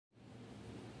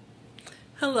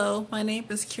Hello, my name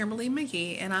is Kimberly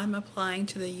McGee, and I'm applying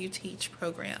to the Uteach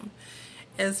program.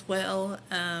 As well,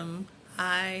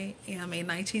 I am a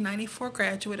 1994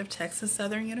 graduate of Texas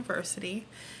Southern University.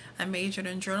 I majored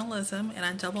in journalism, and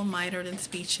I double minored in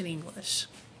speech and English.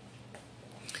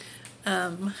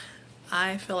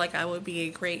 I feel like I would be a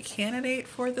great candidate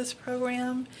for this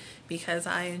program because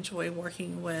I enjoy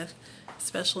working with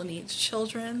special needs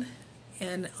children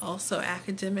and also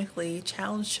academically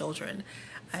challenged children.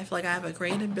 I feel like I have a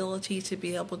great ability to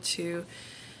be able to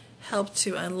help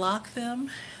to unlock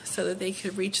them so that they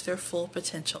could reach their full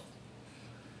potential.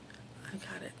 I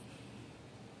got it.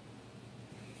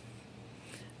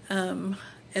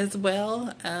 As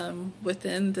well,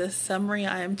 within this summary,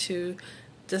 I am to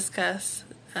discuss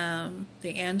the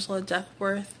Angela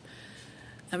Duckworth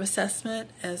assessment,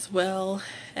 as well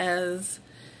as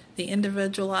the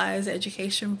Individualized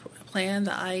Education Plan,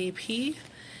 the IEP,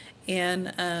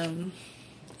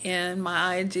 and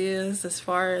my ideas as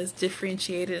far as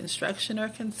differentiated instruction are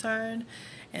concerned,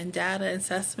 and data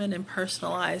assessment and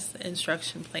personalized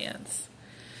instruction plans.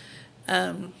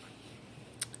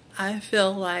 I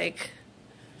feel like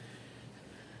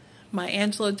my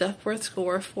Angela Duckworth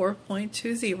score of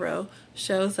 4.20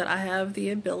 shows that I have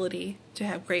the ability to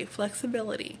have great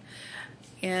flexibility.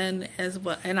 And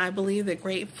I believe that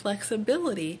great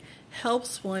flexibility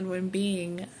helps one when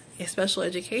being a special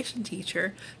education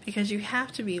teacher, because you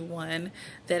have to be one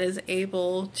that is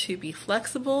able to be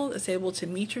flexible, that's able to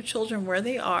meet your children where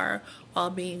they are while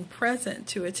being present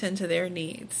to attend to their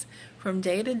needs. From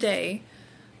day to day,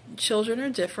 children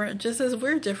are different, just as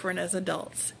we're different as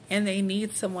adults, and they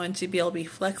need someone to be able to be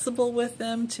flexible with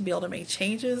them, to be able to make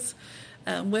changes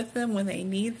with them when they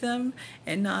need them,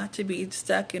 and not to be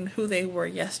stuck in who they were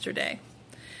yesterday.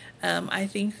 I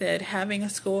think that having a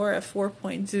score of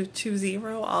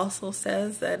 4.20 also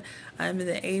says that I'm in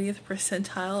the 80th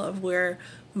percentile of where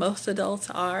most adults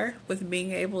are with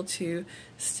being able to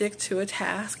stick to a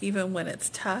task even when it's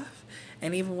tough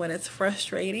and even when it's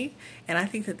frustrating. And I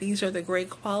think that these are the great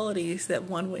qualities that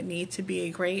one would need to be a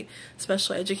great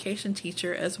special education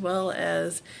teacher, as well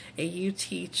as a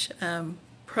Uteach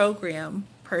program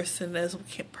person as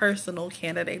personal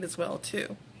candidate as well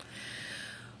too.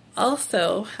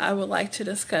 Also, I would like to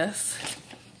discuss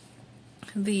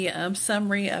the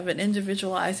summary of an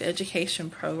individualized education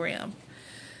program.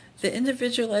 The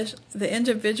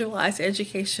individualized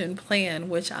education plan,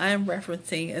 which I am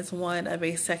referencing, is one of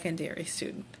a secondary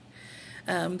student.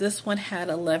 This one had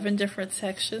 11 different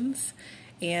sections,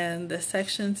 and the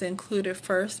sections included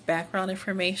first background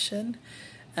information.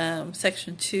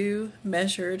 Section 2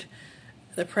 measured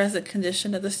the present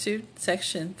condition of the student.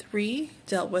 Section 3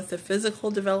 dealt with the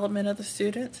physical development of the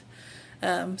student.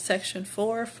 Section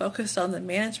 4 focused on the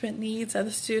management needs of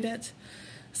the student.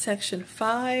 Section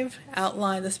 5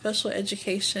 outlined the special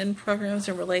education programs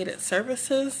and related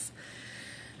services.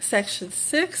 Section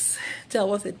 6 dealt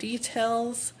with the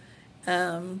details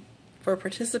for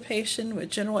participation with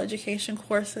general education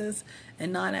courses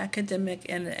and non-academic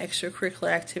and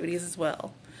extracurricular activities as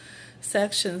well.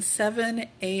 Sections 7,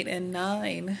 8, and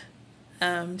 9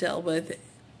 dealt with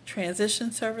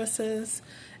transition services,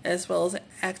 as well as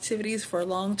activities for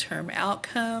long-term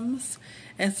outcomes.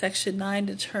 And Section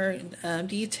 9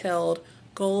 detailed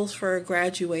goals for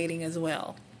graduating as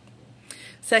well.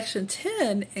 Section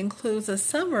 10 includes a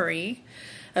summary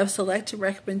of selected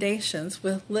recommendations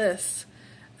with lists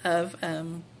of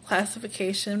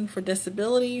classification for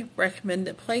disability,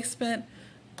 recommended placement,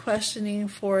 questioning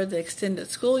for the extended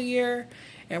school year,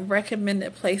 and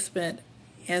recommended placement,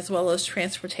 as well as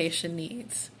transportation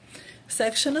needs.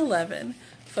 Section 11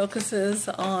 focuses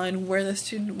on where the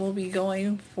student will be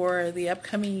going for the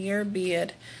upcoming year, be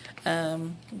it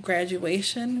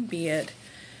graduation, be it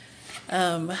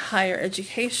higher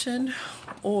education,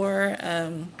 or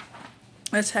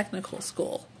a technical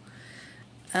school.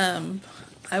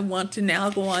 I want to now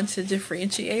go on to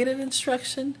differentiated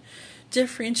instruction.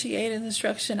 Differentiated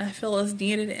instruction, I feel, is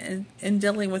needed in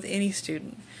dealing with any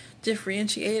student.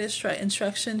 Differentiated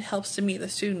instruction helps to meet the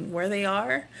student where they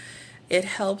are. It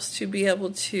helps to be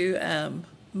able to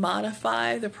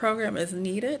modify the program as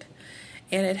needed,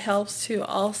 and it helps to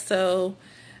also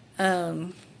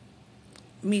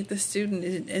meet the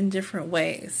student in different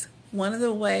ways. One of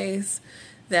the ways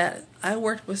that I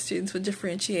worked with students with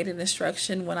differentiated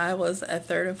instruction when I was a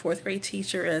 3rd and 4th grade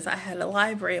teacher is I had a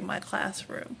library in my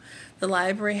classroom. The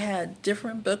library had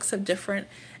different books of different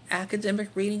academic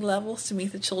reading levels to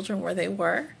meet the children where they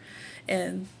were.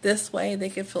 And this way they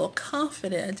could feel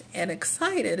confident and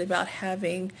excited about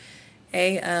having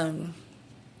they can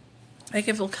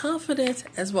feel confident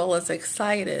as well as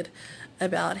excited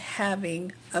about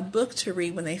having a book to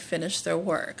read when they finish their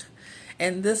work.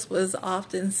 And this was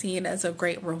often seen as a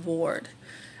great reward.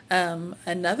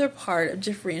 Another part of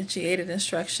differentiated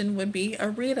instruction would be a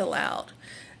read aloud.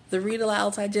 The read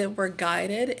alouds I did were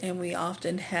guided, and we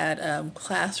often had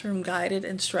classroom guided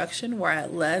instruction where I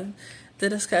led the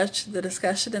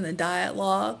discussion and the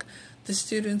dialogue. The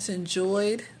students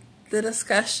enjoyed the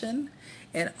discussion,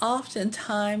 and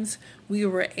oftentimes we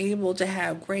were able to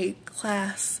have great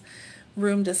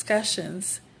classroom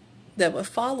discussions that would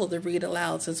follow the read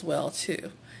alouds as well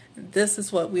too. This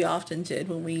is what we often did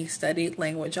when we studied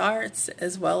language arts,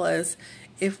 as well as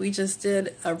if we just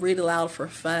did a read aloud for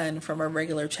fun from a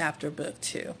regular chapter book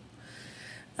too.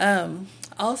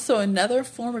 Also, another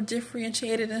form of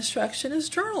differentiated instruction is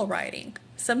journal writing.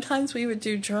 Sometimes we would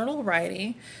do journal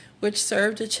writing, which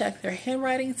served to check their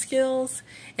handwriting skills,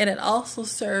 and it also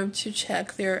served to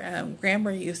check their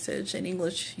grammar usage and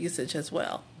English usage as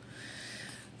well.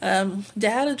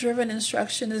 Data-driven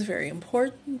instruction is very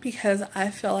important because I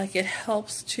feel like it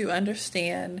helps to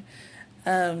understand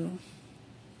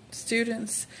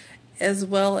students as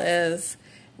well as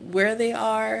where they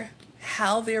are,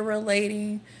 how they're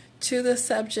relating to the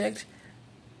subject,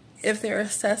 if their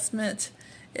assessment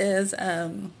is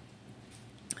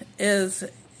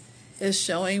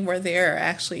showing where they're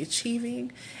actually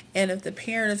achieving, and if the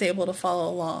parent is able to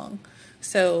follow along.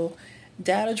 So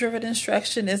data-driven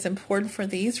instruction is important for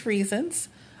these reasons.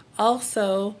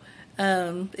 Also,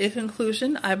 in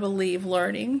conclusion, I believe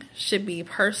learning should be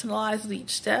personalized with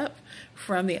each step,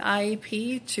 from the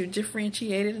IEP to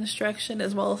differentiated instruction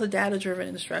as well as the data-driven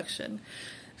instruction.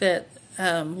 That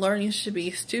learning should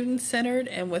be student-centered,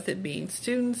 and with it being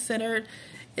student-centered,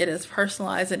 it is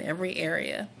personalized in every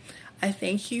area. I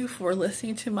thank you for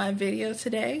listening to my video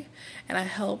today, and I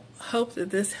hope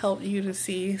that this helped you to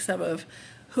see some of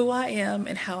who I am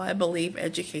and how I believe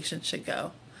education should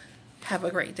go. Have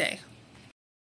a great day.